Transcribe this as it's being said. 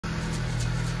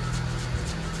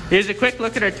Here's a quick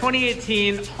look at our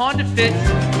 2018 Honda Fit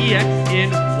EX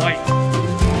in white.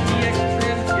 The EX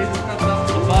trim is stepped up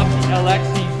above the LX,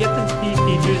 so you get some key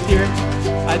features here.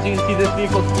 As you can see, this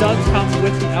vehicle does come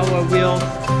with the alloy wheels,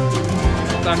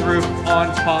 sunroof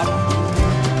on top.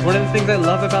 One of the things I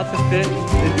love about the Fit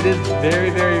is it is very,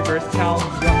 very versatile.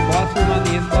 You've got lots of room on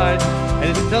the inside, and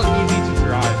it's still easy to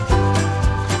drive.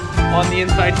 On the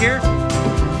inside here,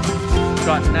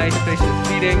 got nice spacious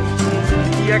seating.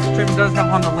 The EX trim does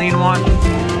have on the lane one,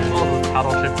 as well as those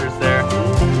paddle shifters there.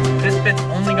 This Fit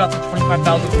only got the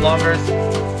 25,000 kilometers.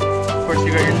 Of course,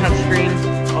 you got your touch screen,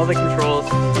 all the controls,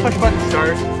 push button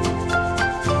start,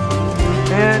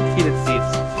 and heated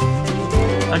seats.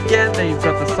 Again, there you've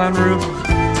got the sunroof,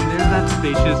 and there's that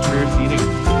spacious rear seating.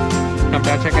 Come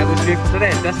down, check out this vehicle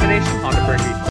today at Destination Honda Burnaby.